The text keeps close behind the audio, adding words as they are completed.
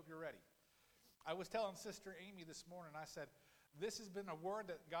I was telling Sister Amy this morning, I said, this has been a word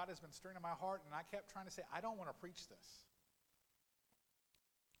that God has been stirring in my heart, and I kept trying to say, I don't want to preach this.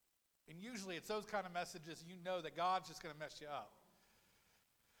 And usually it's those kind of messages you know that God's just going to mess you up.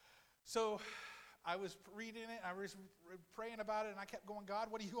 So I was reading it, I was praying about it, and I kept going,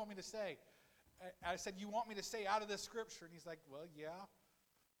 God, what do you want me to say? I said, you want me to say out of this scripture? And he's like, well, yeah.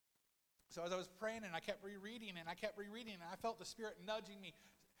 So as I was praying, and I kept rereading, and I felt the Spirit nudging me,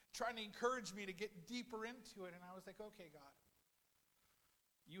 trying to encourage me to get deeper into it. And I was like, okay, God,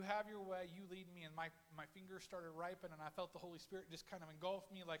 you have your way, you lead me. And my fingers started ripening, and I felt the Holy Spirit just kind of engulf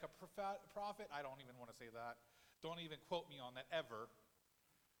me like a prophet. I don't even want to say that. Don't even quote me on that ever.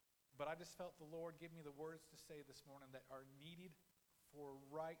 But I just felt the Lord give me the words to say this morning that are needed for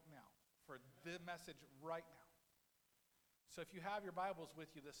right now, for the message right now. So if you have your Bibles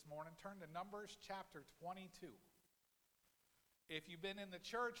with you this morning, turn to Numbers chapter 22. If you've been in the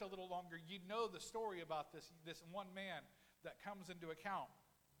church a little longer, you know the story about this one man that comes into account.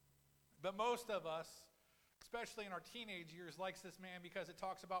 But most of us, especially in our teenage years, likes this man because it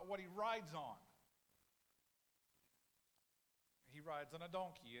talks about what he rides on. He rides on a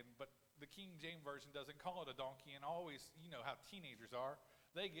donkey, but the King James Version doesn't call it a donkey, and always, you know how teenagers are.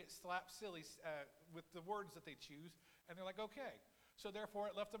 They get slapped silly with the words that they choose, and they're like, okay. So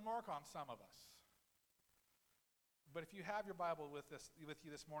therefore, it left a mark on some of us. But if you have your Bible with you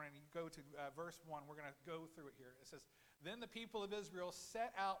this morning, you go to verse 1. We're going to go through it here. It says, then the people of Israel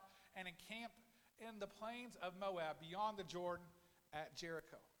set out and encamped in the plains of Moab beyond the Jordan at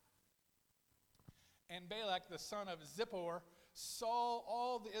Jericho. And Balak, the son of Zippor, saw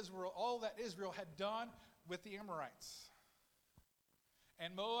all that Israel had done with the Amorites.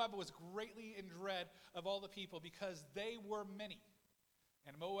 And Moab was greatly in dread of all the people because they were many.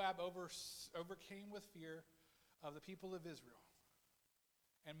 And Moab overcame with fear of the people of Israel.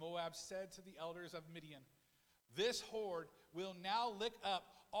 And Moab said to the elders of Midian, this horde will now lick up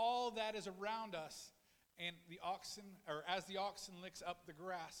all that is around us, and as the oxen licks up the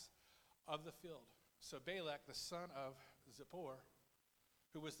grass of the field. So Balak, the son of Zippor,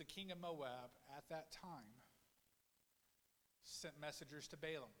 who was the king of Moab at that time, sent messengers to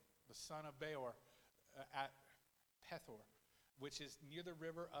Balaam, the son of Beor, at Pethor, which is near the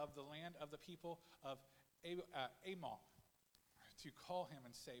river of the land of the people of Ammon, to call him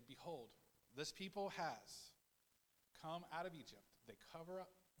and say, behold, this people has come out of Egypt. They cover up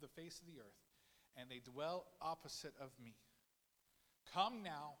the face of the earth, and they dwell opposite of me. Come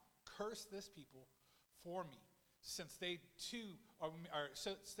now, curse this people for me, since they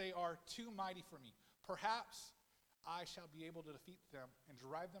are too mighty for me. Perhaps I shall be able to defeat them and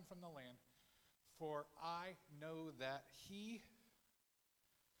drive them from the land, for I know that he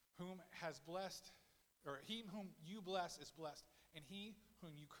whom you bless is blessed, and he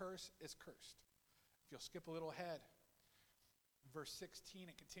whom you curse is cursed. If you'll skip a little ahead, verse 16,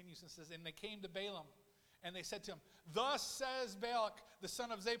 it continues and says, and they came to Balaam, and they said to him, thus says Balak, the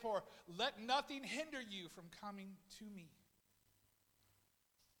son of Zippor, let nothing hinder you from coming to me.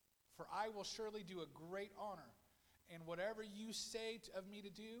 For I will surely do a great honor, and whatever you say of me to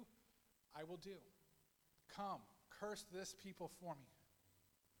do, I will do. Come, curse this people for me.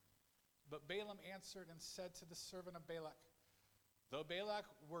 But Balaam answered and said to the servant of Balak, though Balak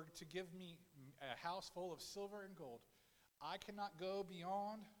were to give me a house full of silver and gold, I cannot go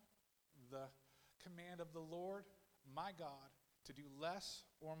beyond the command of the Lord my God to do less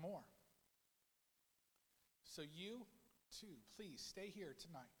or more. So you too, please stay here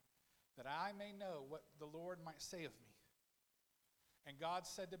tonight, that I may know what the Lord might say of me. And God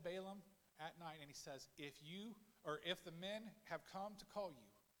said to Balaam at night, and he says, if the men have come to call you,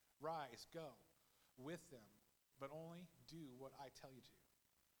 rise, go with them, but only do what I tell you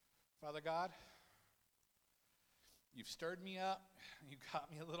to. Father God, you've stirred me up, you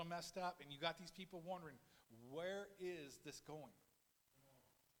got me a little messed up, and you got these people wondering, where is this going?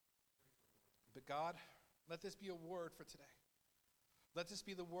 But God, let this be a word for today. Let this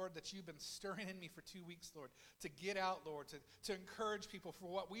be the word that you've been stirring in me for 2 weeks, Lord, to get out, Lord, to encourage people for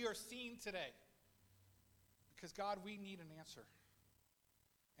what we are seeing today. Because, God, we need an answer.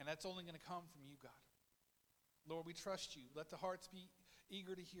 And that's only going to come from you, God. Lord, we trust you. Let the hearts be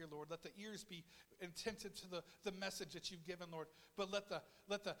eager to hear, Lord. Let the ears be attentive to the message that you've given, Lord. But let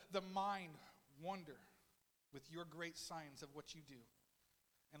the mind wonder with your great signs of what you do.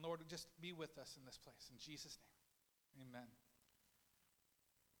 And Lord, just be with us in this place. In Jesus' name, amen.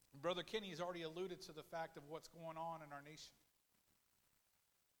 Brother Kenny has already alluded to the fact of what's going on in our nation.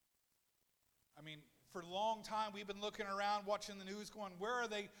 I mean, for a long time, we've been looking around, watching the news, going, where are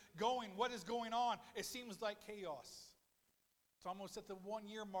they going? What is going on? It seems like chaos. It's almost at the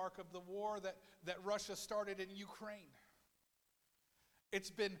 1-year mark of the war that Russia started in Ukraine.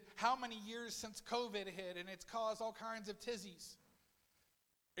 It's been how many years since COVID hit, and it's caused all kinds of tizzies.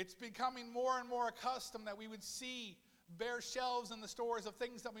 It's becoming more and more accustomed that we would see bare shelves in the stores of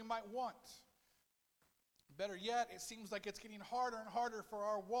things that we might want. Better yet, it seems like it's getting harder and harder for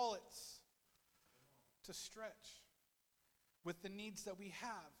our wallets to stretch with the needs that we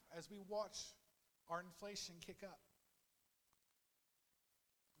have as we watch our inflation kick up.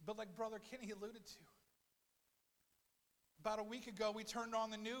 But like Brother Kenny alluded to, about a week ago, we turned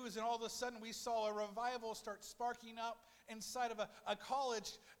on the news, and all of a sudden we saw a revival start sparking up inside of a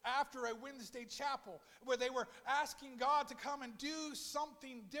college after a Wednesday chapel, where they were asking God to come and do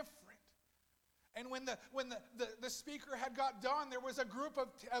something different. And when the speaker had got done, there was a group of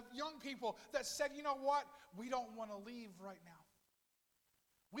young people that said, you know what? We don't want to leave right now.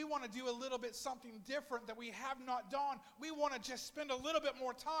 We want to do a little bit something different that we have not done. We want to just spend a little bit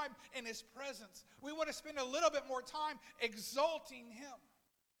more time in His presence. We want to spend a little bit more time exalting Him.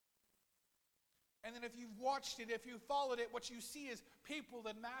 And then if you've watched it, if you've followed it, what you see is people,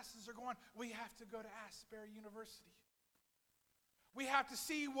 the masses are going, we have to go to Asbury University. We have to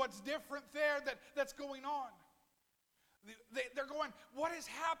see what's different there that's going on. They're going, what has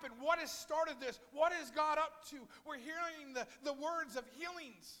happened? What has started this? What is God up to? We're hearing the words of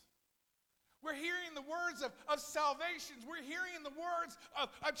healings. We're hearing the words of salvations. We're hearing the words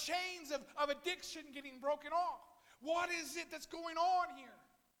of chains of addiction getting broken off. What is it that's going on here?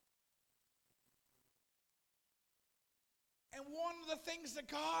 And one of the things that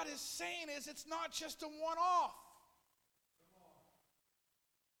God is saying is it's not just a one-off.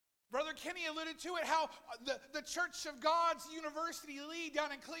 Brother Kenny alluded to it, how the Church of God's University lead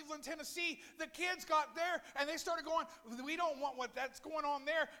down in Cleveland, Tennessee, the kids got there and they started going, we don't want what that's going on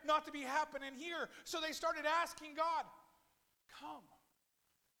there not to be happening here. So they started asking God,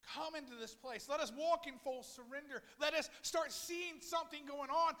 come into this place. Let us walk in full surrender. Let us start seeing something going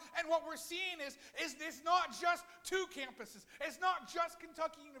on. And what we're seeing is it's not just 2 campuses. It's not just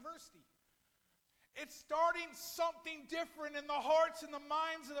Kentucky University. It's starting something different in the hearts and the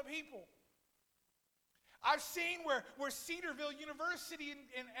minds of the people. I've seen where Cedarville University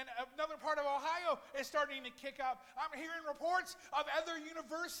in another part of Ohio is starting to kick up. I'm hearing reports of other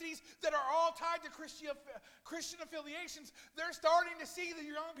universities that are all tied to Christian affiliations. They're starting to see the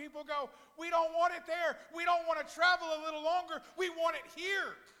young people go, we don't want it there. We don't want to travel a little longer. We want it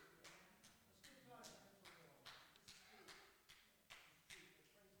here.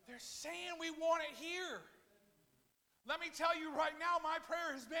 They're saying we want it here. Let me tell you right now, my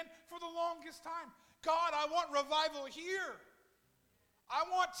prayer has been for the longest time, God, I want revival here. I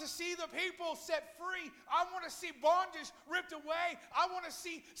want to see the people set free. I want to see bondage ripped away. I want to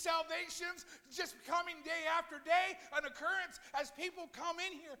see salvations just coming day after day, an occurrence as people come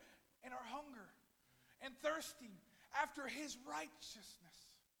in here and are hungry and thirsting after His righteousness.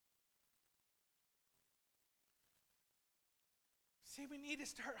 See, we need to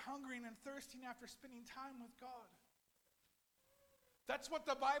start hungering and thirsting after spending time with God. That's what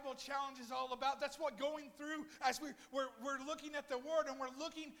the Bible challenge is all about. That's what going through as we're looking at the Word and we're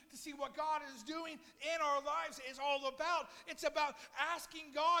looking to see what God is doing in our lives is all about. It's about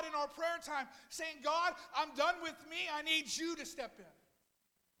asking God in our prayer time, saying, God, I'm done with me. I need you to step in.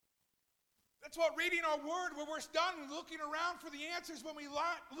 That's what reading our Word, when we're done looking around for the answers, when we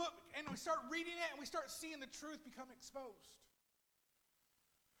look and we start reading it and we start seeing the truth become exposed.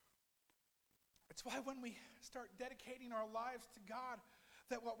 It's why when we start dedicating our lives to God,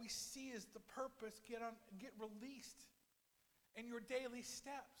 that what we see is the purpose get released in your daily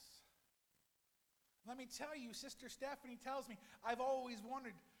steps. Let me tell you, Sister Stephanie tells me, I've always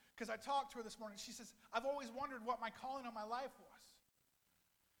wondered, because I talked to her this morning, she says, I've always wondered what my calling on my life was.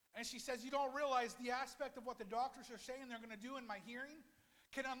 And she says, you don't realize the aspect of what the doctors are saying they're going to do in my hearing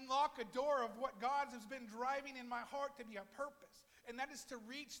can unlock a door of what God has been driving in my heart to be a purpose. And that is to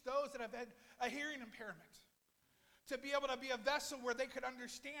reach those that have had a hearing impairment. To be able to be a vessel where they could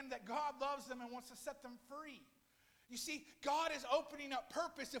understand that God loves them and wants to set them free. You see, God is opening up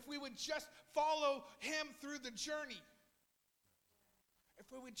purpose if we would just follow Him through the journey.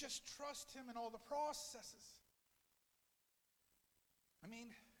 If we would just trust Him in all the processes. I mean,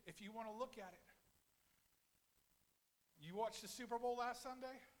 if you want to look at it. You watched the Super Bowl last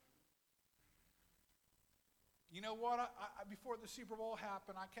Sunday? You know what? I before the Super Bowl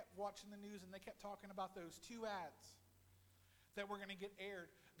happened, I kept watching the news and they kept talking about those 2 ads that were going to get aired,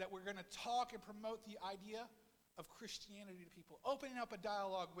 that were going to talk and promote the idea of Christianity to people, opening up a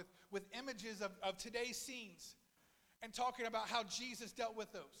dialogue with images of today's scenes and talking about how Jesus dealt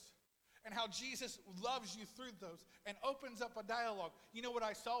with those. And how Jesus loves you through those and opens up a dialogue. You know what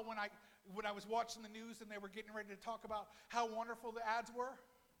I saw when I was watching the news and they were getting ready to talk about how wonderful the ads were?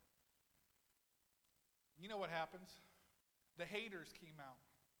 You know what happens? The haters came out.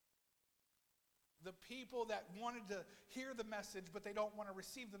 The people that wanted to hear the message but they don't want to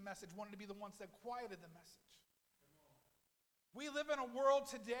receive the message wanted to be the ones that quieted the message. We live in a world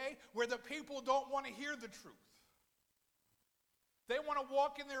today where the people don't want to hear the truth. They want to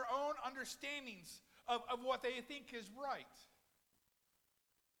walk in their own understandings of what they think is right.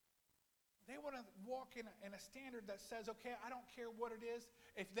 They want to walk in a standard that says, okay, I don't care what it is.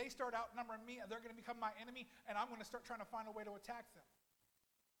 If they start outnumbering me, they're going to become my enemy, and I'm going to start trying to find a way to attack them.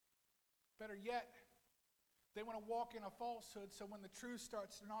 Better yet, they want to walk in a falsehood, so when the truth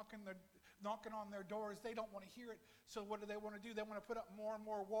starts knocking on their doors, they don't want to hear it. So what do? They want to put up more and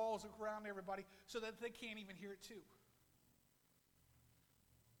more walls around everybody so that they can't even hear it too.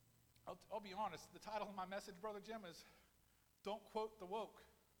 I'll be honest, the title of my message, Brother Jim, is Don't Quote the Woke.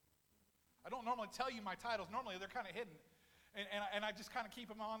 I don't normally tell you my titles. Normally they're kind of hidden. And I just kind of keep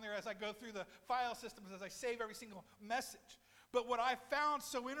them on there as I go through the file systems, as I save every single message. But what I found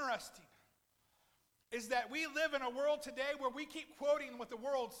so interesting is that we live in a world today where we keep quoting what the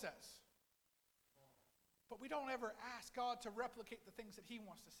world says. But we don't ever ask God to replicate the things that He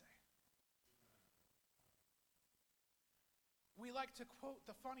wants to say. We like to quote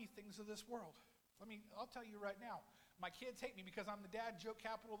the funny things of this world. I'll tell you right now, my kids hate me because I'm the dad joke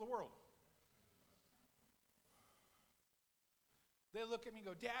capital of the world. They look at me and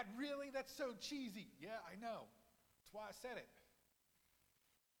go, Dad, really? That's so cheesy. Yeah, I know. That's why I said it.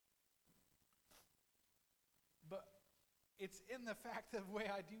 But it's in the fact of the way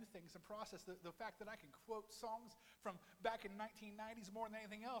I do things and process, the fact that I can quote songs from back in 1990s more than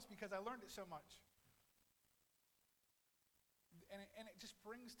anything else because I learned it so much. And it just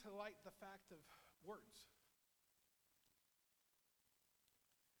brings to light the fact of words.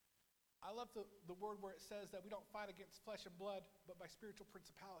 I love the word where it says that we don't fight against flesh and blood, but by spiritual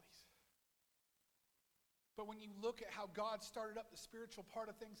principalities. But when you look at how God started up the spiritual part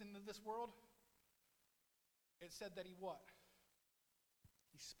of things into this world, it said that He what?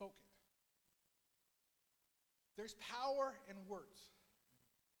 He spoke it. There's power in words.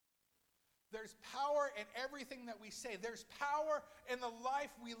 There's power in everything that we say. There's power in the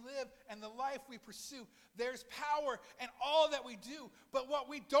life we live and the life we pursue. There's power in all that we do. But what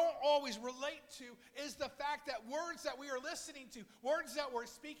we don't always relate to is the fact that words that we are listening to, words that we're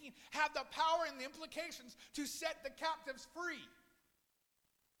speaking, have the power and the implications to set the captives free.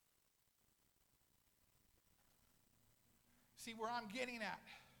 See, where I'm getting at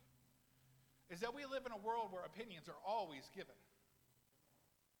is that we live in a world where opinions are always given.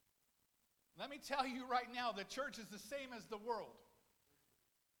 Let me tell you right now, the church is the same as the world.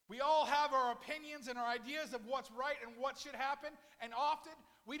 We all have our opinions and our ideas of what's right and what should happen, and often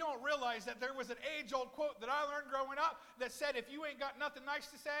we don't realize that there was an age-old quote that I learned growing up that said, if you ain't got nothing nice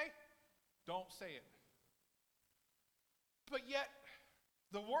to say, don't say it. But yet,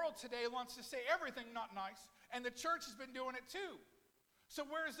 the world today wants to say everything not nice, and the church has been doing it too. So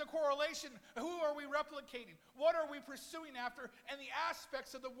where's the correlation? Who are we replicating? What are we pursuing after? And the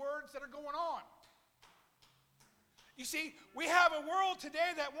aspects of the words that are going on. You see, we have a world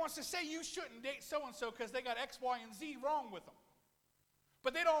today that wants to say you shouldn't date so-and-so because they got X, Y, and Z wrong with them.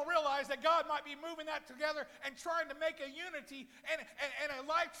 But they don't realize that God might be moving that together and trying to make a unity and a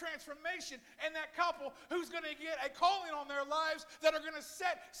life transformation in that couple who's going to get a calling on their lives that are going to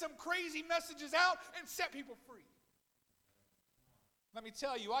set some crazy messages out and set people free. Let me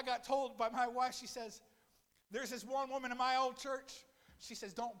tell you, I got told by my wife, she says, there's this one woman in my old church, she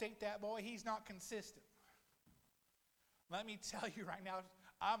says, don't date that boy, he's not consistent. Let me tell you right now,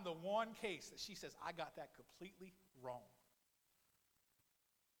 I'm the one case that she says, I got that completely wrong.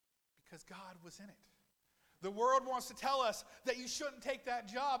 Because God was in it. The world wants to tell us that you shouldn't take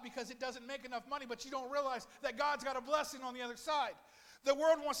that job because it doesn't make enough money, but you don't realize that God's got a blessing on the other side. The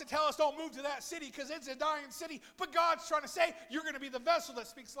world wants to tell us don't move to that city because it's a dying city, but God's trying to say you're going to be the vessel that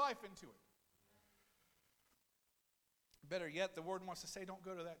speaks life into it. Better yet, the world wants to say don't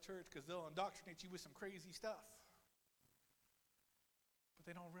go to that church because they'll indoctrinate you with some crazy stuff. But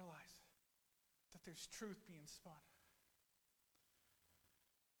they don't realize that there's truth being spun.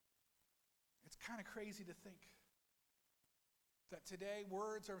 It's kind of crazy to think that today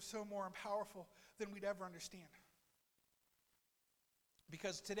words are so more powerful than we'd ever understand.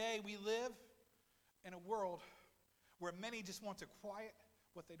 Because today we live in a world where many just want to quiet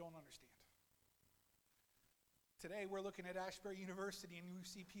what they don't understand. Today we're looking at Ashbury University and you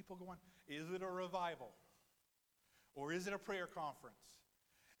see people going, is it a revival? Or is it a prayer conference?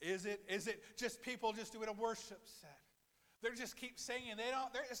 Is it just people just doing a worship set? They just keep singing.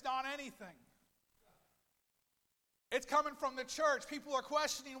 It's not anything. It's coming from the church. People are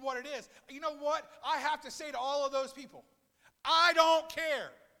questioning what it is. You know what? I have to say to all of those people, I don't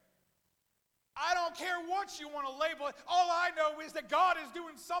care. I don't care what you want to label it. All I know is that God is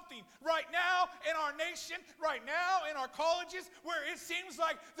doing something right now in our nation, right now in our colleges, where it seems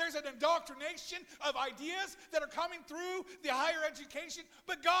like there's an indoctrination of ideas that are coming through the higher education.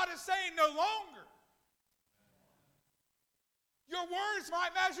 But God is saying no longer. Your words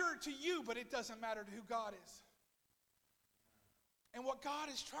might measure to you, but it doesn't matter to who God is. And what God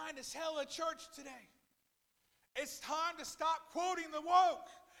is trying to tell the church today, it's time to stop quoting the woke.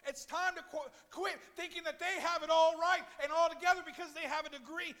 It's time to quit thinking that they have it all right and all together because they have a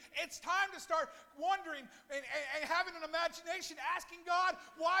degree. It's time to start wondering and having an imagination, asking God,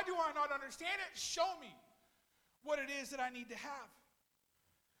 why do I not understand it? Show me what it is that I need to have.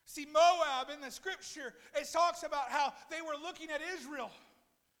 See, Moab in the scripture, it talks about how they were looking at Israel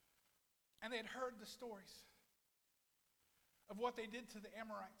and they had heard the stories of what they did to the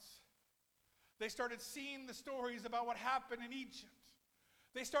Amorites. They started seeing the stories about what happened in Egypt.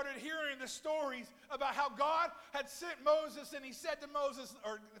 They started hearing the stories about how God had sent Moses and he said to Moses,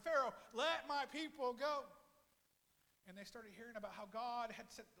 or Pharaoh, let my people go. And they started hearing about how God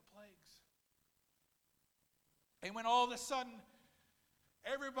had sent the plagues. And when all of a sudden,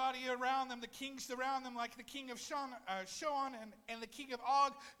 everybody around them, the kings around them, like the king of Shon and the king of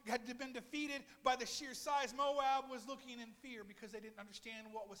Og had been defeated by the sheer size, Moab was looking in fear because they didn't understand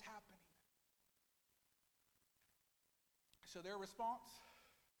what was happening. So their response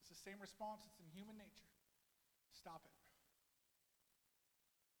is the same response that's in human nature. Stop it.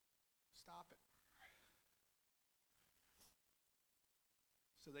 Stop it.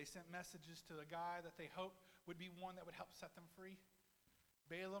 So they sent messages to the guy that they hoped would be one that would help set them free,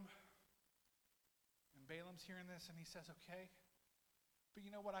 Balaam. And Balaam's hearing this and he says, okay. But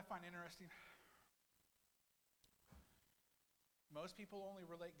you know what I find interesting? Most people only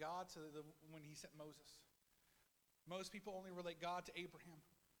relate God to when he sent Moses. Most people only relate God to Abraham.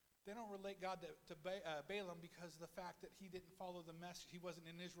 They don't relate God to Balaam because of the fact that he didn't follow the message. He wasn't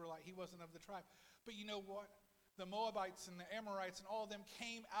an Israelite. He wasn't of the tribe. But you know what? The Moabites and the Amorites and all of them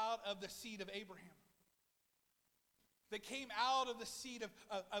came out of the seed of Abraham. They came out of the seed of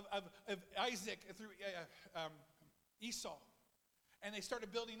Isaac through Esau. And they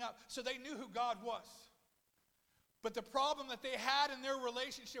started building up. So they knew who God was. But the problem that they had in their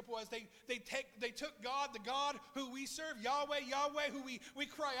relationship was they took God, the God who we serve, Yahweh, who we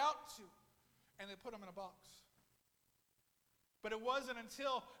cry out to, and they put him in a box. But it wasn't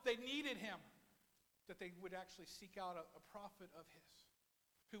until they needed him that they would actually seek out a prophet of his,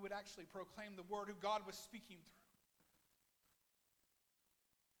 who would actually proclaim the word, who God was speaking through.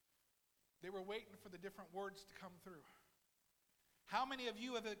 They were waiting for the different words to come through. How many of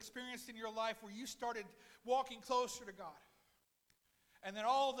you have experienced in your life where you started walking closer to God? And then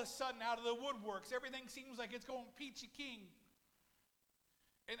all of a sudden, out of the woodworks, everything seems like it's going peachy keen.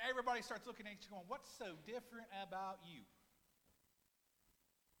 And everybody starts looking at you going, what's so different about you?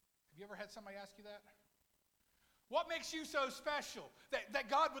 Have you ever had somebody ask you that? What makes you so special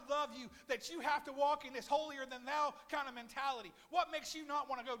that God would love you, that you have to walk in this holier-than-thou kind of mentality? What makes you not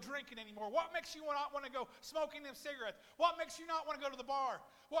want to go drinking anymore? What makes you not want to go smoking them cigarettes? What makes you not want to go to the bar?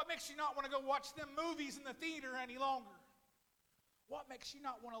 What makes you not want to go watch them movies in the theater any longer? What makes you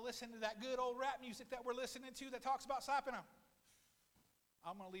not want to listen to that good old rap music that we're listening to that talks about slapping them?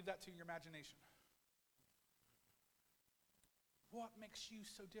 I'm going to leave that to your imagination. What makes you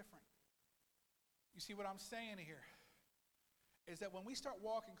so different? You see what I'm saying here is that when we start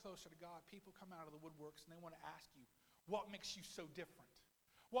walking closer to God, people come out of the woodworks and they want to ask you, what makes you so different?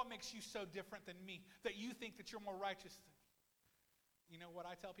 What makes you so different than me that you think that you're more righteous than me? You know what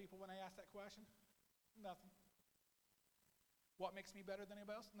I tell people when I ask that question? Nothing. What makes me better than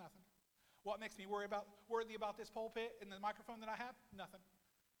anybody else? Nothing. What makes me worthy about this pulpit and the microphone that I have? Nothing.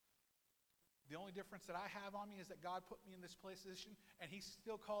 The only difference that I have on me is that God put me in this position and he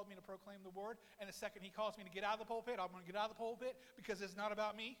still called me to proclaim the word. And the second he calls me to get out of the pulpit, I'm going to get out of the pulpit because it's not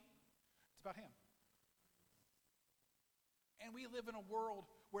about me. It's about him. And we live in a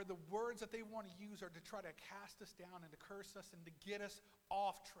world where the words that they want to use are to try to cast us down and to curse us and to get us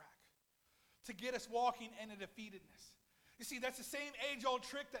off track, to get us walking in a defeatedness. You see, that's the same age-old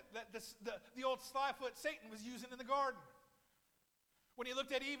trick that the old sly-foot Satan was using in the garden. When he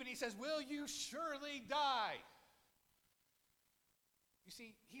looked at Eve and he says, will you surely die? You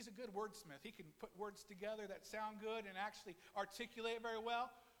see, he's a good wordsmith. He can put words together that sound good and actually articulate very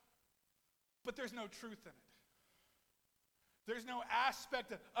well. But there's no truth in it. There's no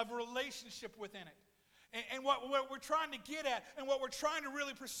aspect of relationship within it. And what we're trying to get at and what we're trying to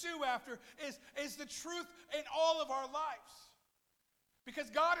really pursue after is the truth in all of our lives. Because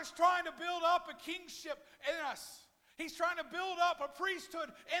God is trying to build up a kingship in us. He's trying to build up a priesthood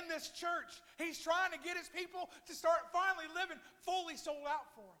in this church. He's trying to get his people to start finally living fully sold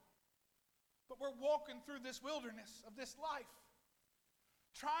out for him. But we're walking through this wilderness of this life,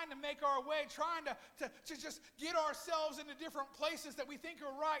 trying to make our way, trying to just get ourselves into different places that we think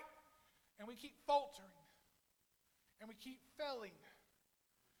are right. And we keep faltering. And we keep failing.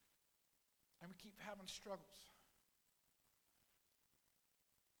 And we keep having struggles.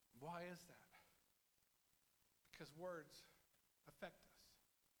 Why is that? Because words affect us.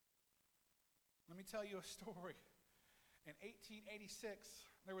 Let me tell you a story. In 1886,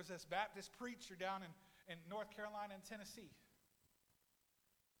 there was this Baptist preacher down in North Carolina and Tennessee.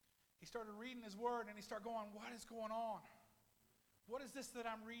 He started reading his word and he started going, what is going on? What is this that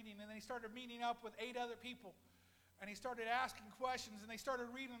I'm reading? And then he started meeting up with 8 other people. And he started asking questions, and they started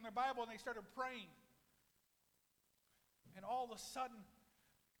reading their Bible, and they started praying. And all of a sudden,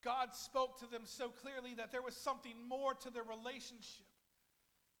 God spoke to them so clearly that there was something more to their relationship.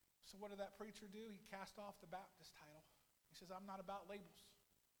 So what did that preacher do? He cast off the Baptist title. He says, I'm not about labels.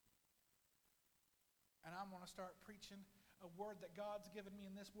 And I'm going to start preaching a word that God's given me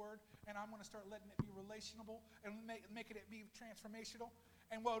in this word, and I'm going to start letting it be relational and making it be transformational.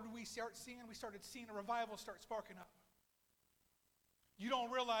 And what did we start seeing? We started seeing a revival start sparking up. You don't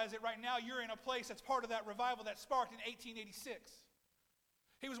realize it right now. You're in a place that's part of that revival that sparked in 1886.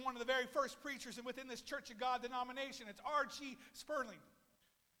 He was one of the very first preachers within this Church of God denomination. It's R.G. Sperling.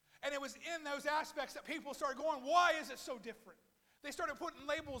 And it was in those aspects that people started going, why is it so different? They started putting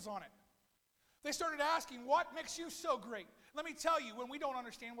labels on it. They started asking, what makes you so great? Let me tell you, when we don't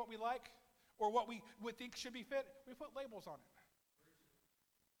understand what we like or what we would think should be fit, we put labels on it.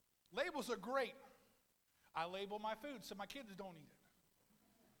 Labels are great. I label my food so my kids don't eat it.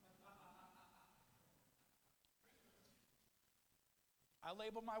 I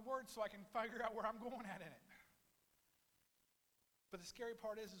label my words so I can figure out where I'm going at in it. But the scary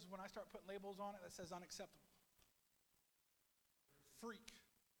part is when I start putting labels on it that says unacceptable, freak,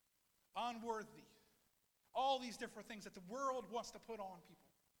 unworthy, all these different things that the world wants to put on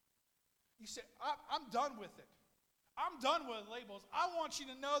people. You say, I'm done with it. I'm done with labels. I want you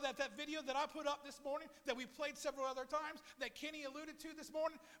to know that video that I put up this morning, that we played several other times, that Kenny alluded to this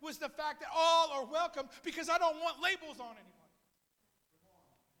morning, was the fact that all are welcome because I don't want labels on anyone.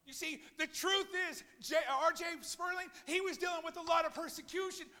 You see, the truth is, R.J. Sperling, he was dealing with a lot of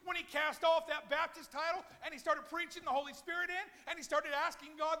persecution when he cast off that Baptist title and he started preaching the Holy Spirit in and he started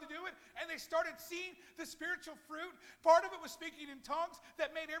asking God to do it and they started seeing the spiritual fruit. Part of it was speaking in tongues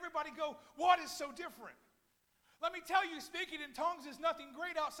that made everybody go, what is so different? Let me tell you, speaking in tongues is nothing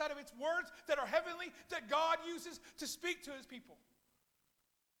great outside of its words that are heavenly, that God uses to speak to his people.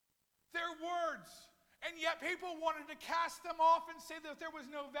 They're words. And yet people wanted to cast them off and say that there was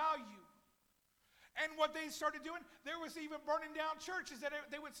no value. And what they started doing, there was even burning down churches that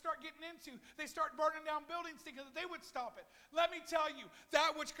they would start getting into. They start burning down buildings thinking that they would stop it. Let me tell you,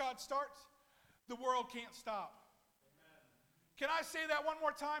 that which God starts, the world can't stop. Amen. Can I say that one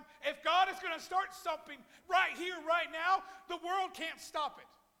more time? If God is going to start something right here, right now, the world can't stop it.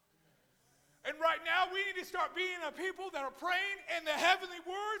 And right now, we need to start being a people that are praying in the heavenly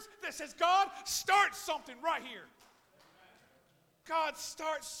words that says, God, start something right here. God,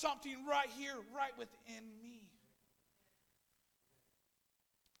 start something right here, right within me.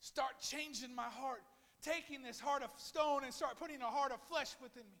 Start changing my heart. Taking this heart of stone and start putting a heart of flesh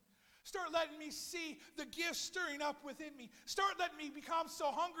within me. Start letting me see the gifts stirring up within me. Start letting me become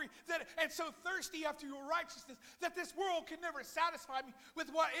so hungry and so thirsty after your righteousness that this world can never satisfy me with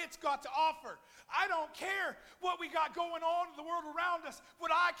what it's got to offer. I don't care what we got going on in the world around us.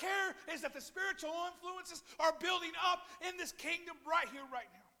 What I care is that the spiritual influences are building up in this kingdom right here, right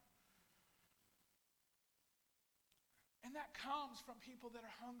now. And that comes from people that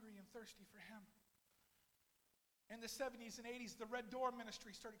are hungry and thirsty for him. In the 70s and 80s, the Red Door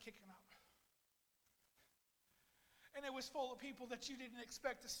ministry started kicking up. And it was full of people that you didn't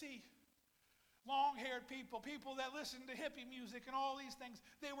expect to see. Long-haired people, people that listened to hippie music and all these things.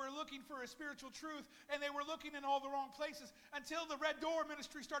 They were looking for a spiritual truth, and they were looking in all the wrong places until the Red Door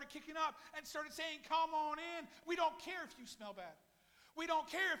ministry started kicking up and started saying, come on in. We don't care if you smell bad. We don't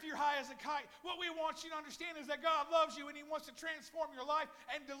care if you're high as a kite. What we want you to understand is that God loves you, and he wants to transform your life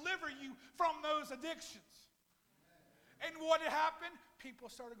and deliver you from those addictions. And what had happened? People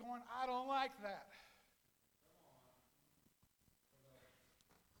started going, I don't like that.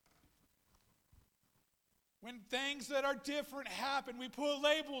 When things that are different happen, we put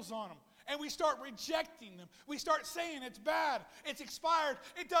labels on them. And we start rejecting them. We start saying it's bad, it's expired,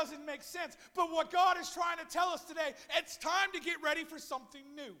 it doesn't make sense. But what God is trying to tell us today, it's time to get ready for something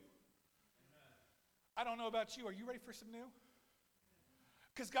new. Amen. I don't know about you. Are you ready for some new?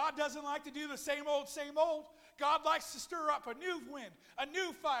 Because God doesn't like to do the same old, same old. God likes to stir up a new wind, a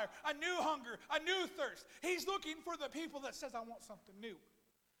new fire, a new hunger, a new thirst. He's looking for the people that says, I want something new.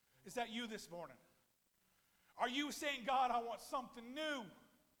 Is that you this morning? Are you saying, God, I want something new?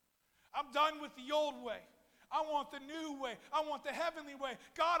 I'm done with the old way. I want the new way. I want the heavenly way.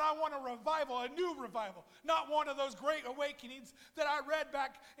 God, I want a revival, a new revival. Not one of those great awakenings that I read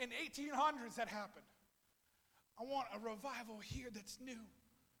back in 1800s that happened. I want a revival here that's new.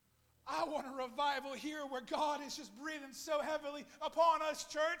 I want a revival here where God is just breathing so heavily upon us,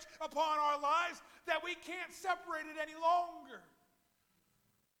 church, upon our lives, that we can't separate it any longer.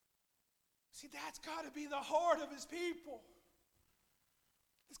 See, that's got to be the heart of his people.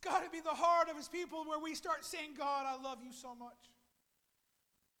 It's got to be the heart of his people where we start saying, God, I love you so much.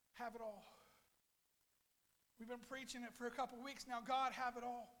 Have it all. We've been preaching it for a couple weeks now. God, have it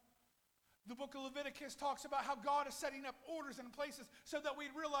all. The book of Leviticus talks about how God is setting up orders and places so that we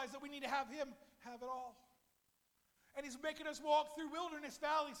realize that we need to have him have it all. And he's making us walk through wilderness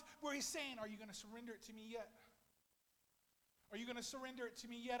valleys where he's saying, are you going to surrender it to me yet? Are you going to surrender it to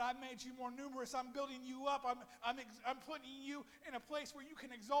me yet? I've made you more numerous. I'm building you up. I'm putting you in a place where you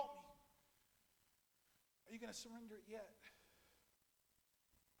can exalt me. Are you going to surrender it yet?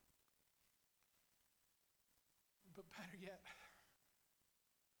 But better yet,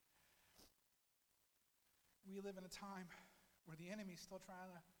 we live in a time where the enemy's still trying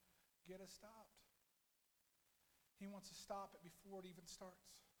to get us stopped. He wants to stop it before it even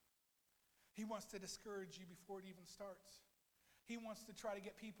starts. He wants to discourage you before it even starts. He wants to try to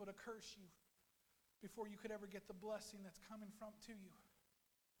get people to curse you before you could ever get the blessing that's coming to you.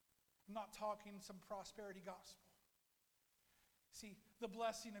 I'm not talking some prosperity gospel. See, the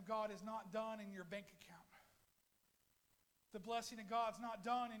blessing of God is not done in your bank account. The blessing of God's not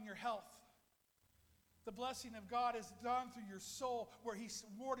done in your health. The blessing of God is done through your soul, where he's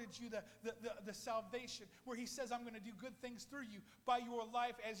awarded you the salvation, where he says, I'm going to do good things through you by your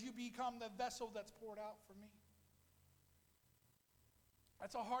life as you become the vessel that's poured out for me.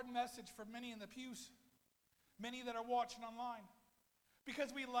 That's a hard message for many in the pews, many that are watching online,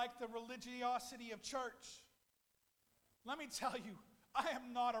 because we like the religiosity of church. Let me tell you, I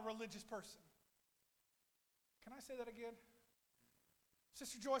am not a religious person. Can I say that again?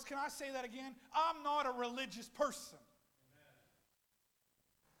 Sister Joyce, can I say that again? I'm not a religious person.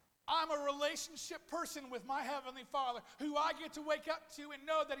 I'm a relationship person with my Heavenly Father, who I get to wake up to and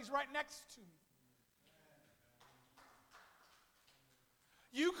know that he's right next to me.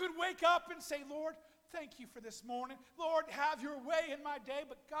 You could wake up and say, Lord, thank you for this morning. Lord, have your way in my day.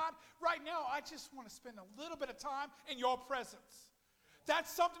 But God, right now, I just want to spend a little bit of time in your presence.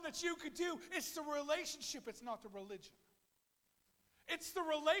 That's something that you could do. It's the relationship. It's not the religion. It's the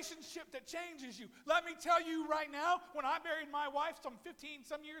relationship that changes you. Let me tell you right now, when I married my wife some 15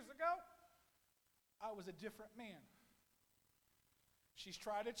 years ago, I was a different man. She's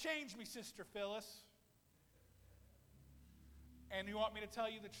tried to change me, Sister Phyllis. And you want me to tell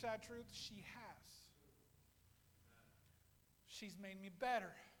you the sad truth? She has. She's made me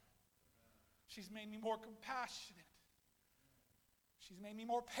better. She's made me more compassionate. She's made me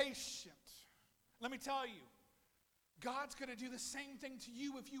more patient. Let me tell you, God's going to do the same thing to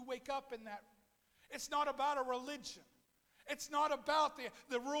you if you wake up in that. It's not about a religion. It's not about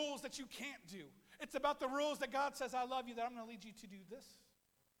the rules that you can't do. It's about the rules that God says, I love you, that I'm going to lead you to do this.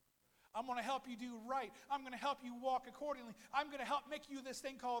 I'm going to help you do right. I'm going to help you walk accordingly. I'm going to help make you this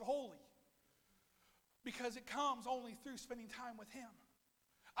thing called holy. Because it comes only through spending time with him.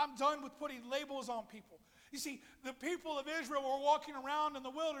 I'm done with putting labels on people. You see, the people of Israel were walking around in the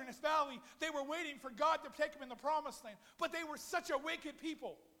wilderness valley. They were waiting for God to take them in the promised land. But they were such a wicked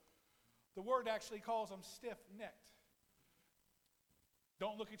people. The word actually calls them stiff-necked.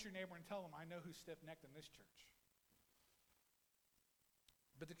 Don't look at your neighbor and tell them, I know who's stiff-necked in this church.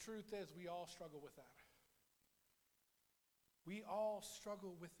 But the truth is, we all struggle with that. We all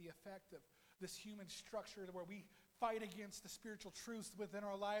struggle with the effect of this human structure where we fight against the spiritual truths within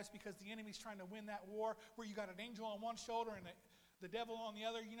our lives because the enemy's trying to win that war where you got an angel on one shoulder and the devil on the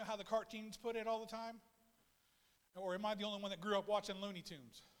other. You know how the cartoons put it all the time? Or am I the only one that grew up watching Looney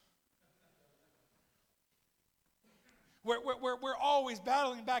Tunes? We're always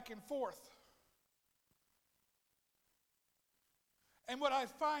battling back and forth. And what I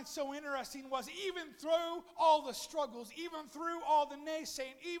find so interesting was even through all the struggles, even through all the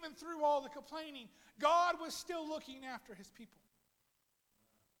naysaying, even through all the complaining, God was still looking after his people.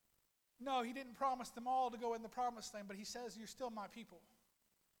 No, he didn't promise them all to go in the promised land, but he says, you're still my people.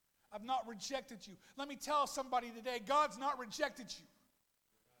 I've not rejected you. Let me tell somebody today, God's not rejected you.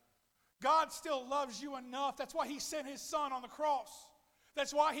 God still loves you enough. That's why he sent his son on the cross.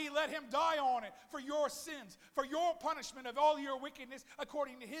 That's why he let him die on it for your sins, for your punishment of all your wickedness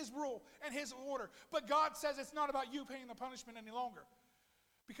according to his rule and his order. But God says it's not about you paying the punishment any longer,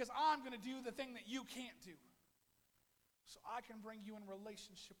 because I'm going to do the thing that you can't do. So I can bring you in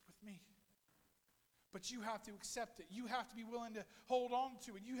relationship with me. But you have to accept it. You have to be willing to hold on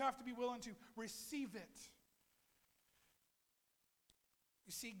to it. You have to be willing to receive it.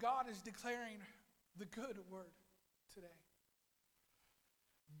 You see, God is declaring the good word today.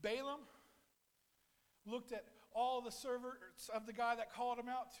 Balaam looked at all the servants of the guy that called him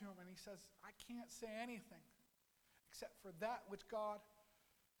out to him, and he says, I can't say anything except for that which God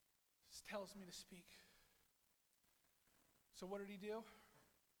tells me to speak. So what did he do?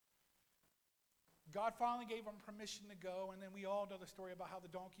 God finally gave him permission to go, and then we all know the story about how the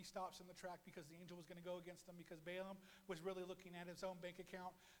donkey stops in the track because the angel was going to go against him, because Balaam was really looking at his own bank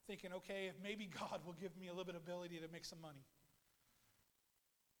account thinking, okay, if maybe God will give me a little bit of ability to make some money.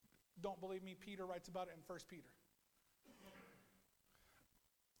 Don't believe me? Peter writes about it in 1 Peter.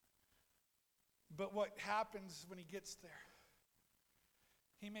 But what happens when he gets there?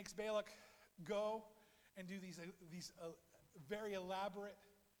 He makes Balak go and do these very elaborate,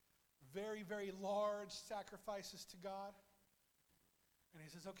 very, very large sacrifices to God. And he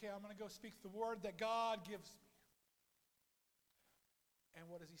says, okay, I'm going to go speak the word that God gives me. And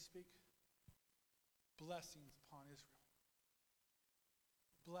what does he speak? Blessings upon Israel.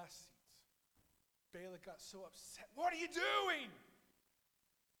 Blessings. Balak got so upset. What are you doing?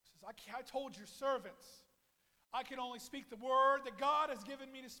 He says, I told your servants I can only speak the word that God has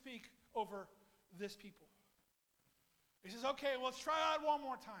given me to speak over this people. He says, okay, well, let's try it one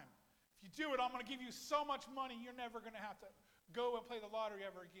more time. If you do it, I'm going to give you so much money, you're never going to have to go and play the lottery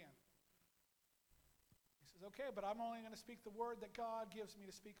ever again. He says, okay, but I'm only going to speak the word that God gives me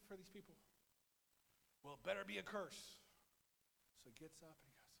to speak for these people. Well, it better be a curse. So he gets up and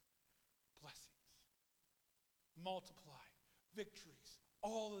he goes, blessings, multiply, victories,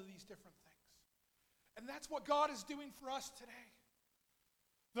 all of these different things. And that's what God is doing for us today.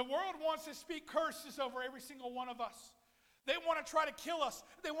 The world wants to speak curses over every single one of us. They want to try to kill us.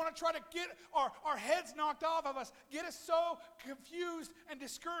 They want to try to get our heads knocked off of us, get us so confused and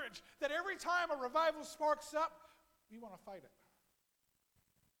discouraged that every time a revival sparks up, we want to fight it.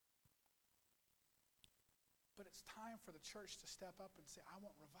 But it's time for the church to step up and say, I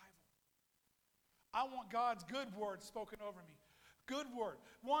want revival. I want God's good word spoken over me. Good word.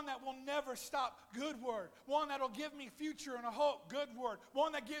 One that will never stop. Good word. One that will give me future and a hope. Good word.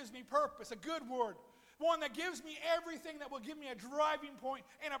 One that gives me purpose. A good word. One that gives me everything that will give me a driving point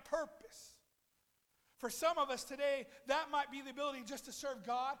and a purpose. For some of us today, that might be the ability just to serve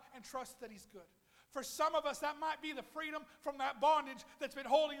God and trust that he's good. For some of us, that might be the freedom from that bondage that's been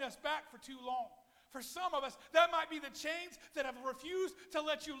holding us back for too long. For some of us, that might be the chains that have refused to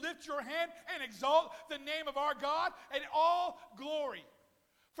let you lift your hand and exalt the name of our God in all glory.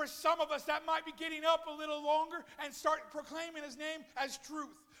 For some of us, that might be getting up a little longer and start proclaiming his name as truth.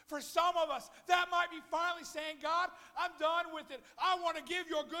 For some of us, that might be finally saying, God, I'm done with it. I want to give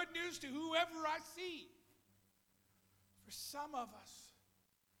your good news to whoever I see. For some of us,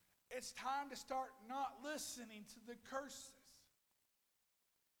 it's time to start not listening to the curses.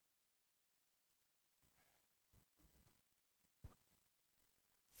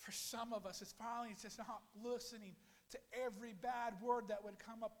 For some of us, it's finally just not listening to every bad word that would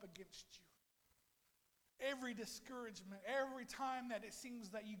come up against you. Every discouragement, every time that it seems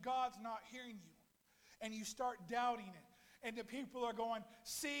that God's not hearing you, and you start doubting it, and the people are going,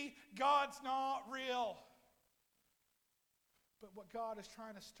 see, God's not real. But what God is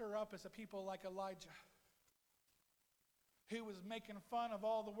trying to stir up is a people like Elijah, who was making fun of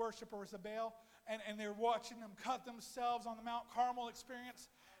all the worshipers of Baal, and they're watching them cut themselves on the Mount Carmel experience.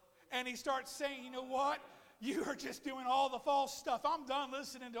 And he starts saying, you know what? You are just doing all the false stuff. I'm done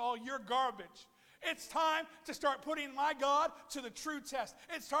listening to all your garbage. It's time to start putting my God to the true test.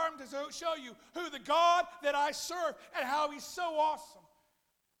 It's time to show you who the God that I serve and how he's so awesome.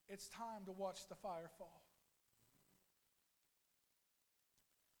 It's time to watch the fire fall.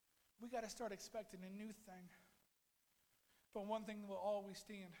 We got to start expecting a new thing. But one thing will always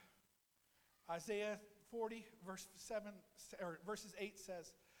stand. Isaiah 40, verses 8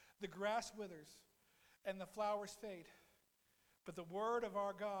 says, the grass withers and the flowers fade, But the word of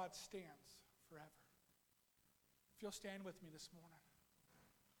our God stands forever. If you'll stand with me this morning.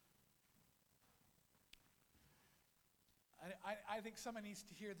 I think someone needs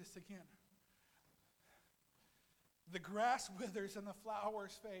to hear this again. The grass withers and the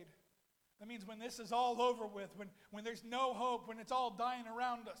flowers fade. That means when this is all over with, when there's no hope, when it's all dying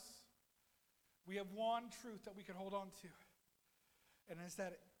around us, we have one truth that we can hold on to. And it's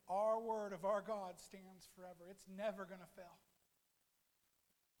that our word of our God stands forever. It's never going to fail.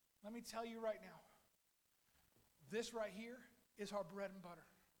 Let me tell you right now, this right here is our bread and butter.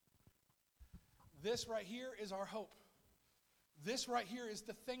 This right here is our hope. This right here is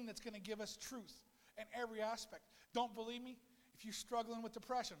the thing that's going to give us truth in every aspect. Don't believe me? If you're struggling with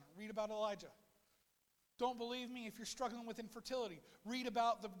depression, read about Elijah. Don't believe me if you're struggling with infertility. Read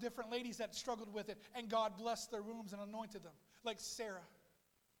about the different ladies that struggled with it and God blessed their wombs and anointed them, like Sarah.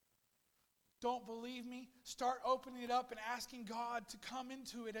 Don't believe me? Start opening it up and asking God to come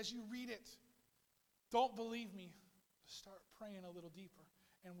into it as you read it. Don't believe me? Start praying a little deeper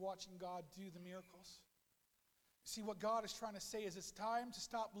and watching God do the miracles. See, what God is trying to say is it's time to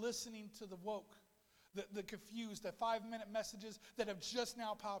stop listening to the woke, the confused, the 5-minute messages that have just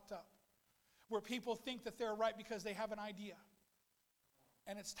now popped up, where people think that they're right because they have an idea.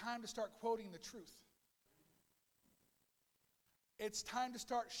 And it's time to start quoting the truth. It's time to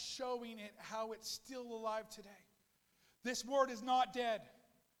start showing it how it's still alive today. This word is not dead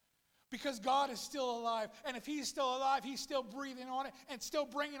because God is still alive. And if He's still alive, He's still breathing on it and still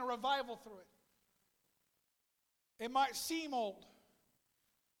bringing a revival through it. It might seem old,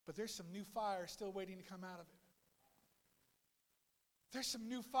 but there's some new fire still waiting to come out of it. There's some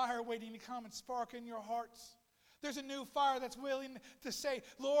new fire waiting to come and spark in your hearts. There's a new fire that's willing to say,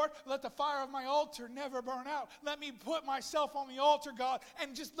 Lord, let the fire of my altar never burn out. Let me put myself on the altar, God,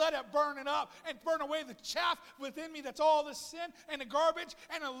 and just let it burn it up and burn away the chaff within me that's all the sin and the garbage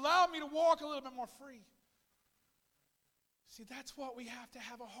and allow me to walk a little bit more free. See, that's what we have to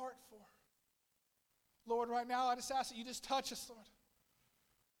have a heart for. Lord, right now, I just ask that you just touch us, Lord.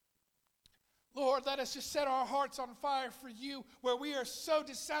 Lord, let us just set our hearts on fire for you, where we are so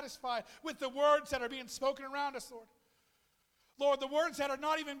dissatisfied with the words that are being spoken around us, Lord. Lord, the words that are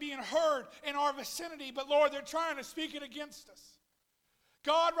not even being heard in our vicinity, but Lord, they're trying to speak it against us.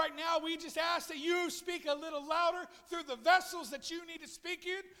 God, right now, we just ask that you speak a little louder through the vessels that you need to speak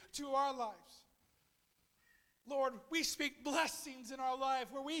in to our lives. Lord, we speak blessings in our life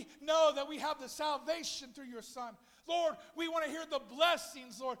where we know that we have the salvation through your Son. Lord, we want to hear the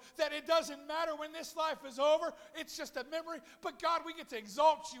blessings, Lord, that it doesn't matter when this life is over. It's just a memory. But God, we get to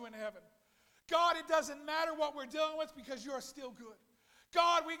exalt you in heaven. God, it doesn't matter what we're dealing with because you are still good.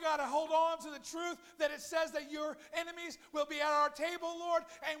 God, we got to hold on to the truth that it says that your enemies will be at our table, Lord,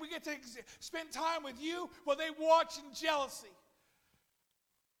 and we get to spend time with you while they watch in jealousy.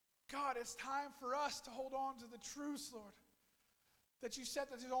 God, it's time for us to hold on to the truths, Lord, that you said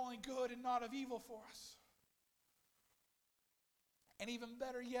that there's only good and not of evil for us. And even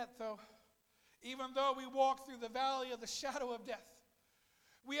better yet, though, even though we walk through the valley of the shadow of death,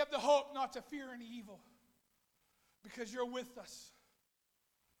 we have the hope not to fear any evil because you're with us.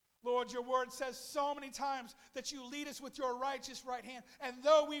 Lord, your word says so many times that you lead us with your righteous right hand. And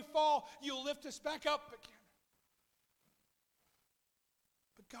though we fall, you'll lift us back up again.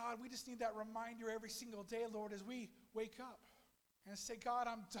 But God, we just need that reminder every single day, Lord, as we wake up and say, God,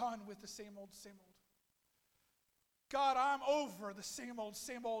 I'm done with the same old, same old. God, I'm over the same old,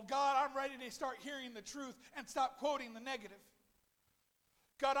 same old. God, I'm ready to start hearing the truth and stop quoting the negative.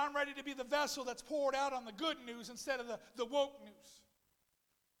 God, I'm ready to be the vessel that's poured out on the good news instead of the woke news.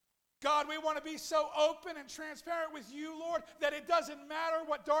 God, we want to be so open and transparent with you, Lord, that it doesn't matter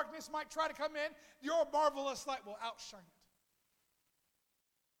what darkness might try to come in, your marvelous light will outshine it.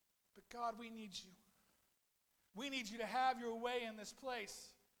 But God, we need you. We need you to have your way in this place.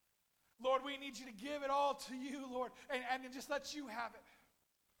 Lord, we need you to give it all to you, Lord, and just let you have it.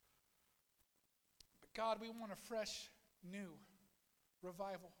 But God, we want a fresh, new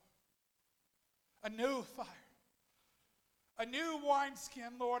revival. A new fire. A new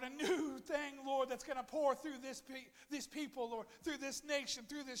wineskin, Lord. A new thing, Lord, that's going to pour through these people, Lord. Through this nation,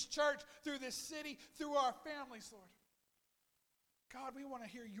 through this church, through this city, through our families, Lord. God, we want to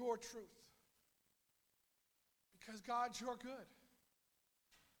hear your truth. Because, God, you're good.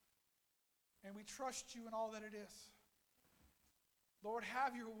 And we trust you in all that it is. Lord,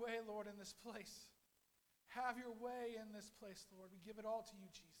 have your way, Lord, in this place. Have your way in this place, Lord. We give it all to you,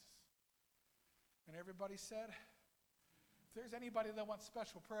 Jesus. And everybody said, if there's anybody that wants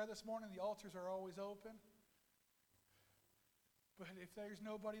special prayer this morning, the altars are always open. But if there's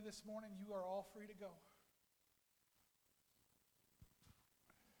nobody this morning, you are all free to go.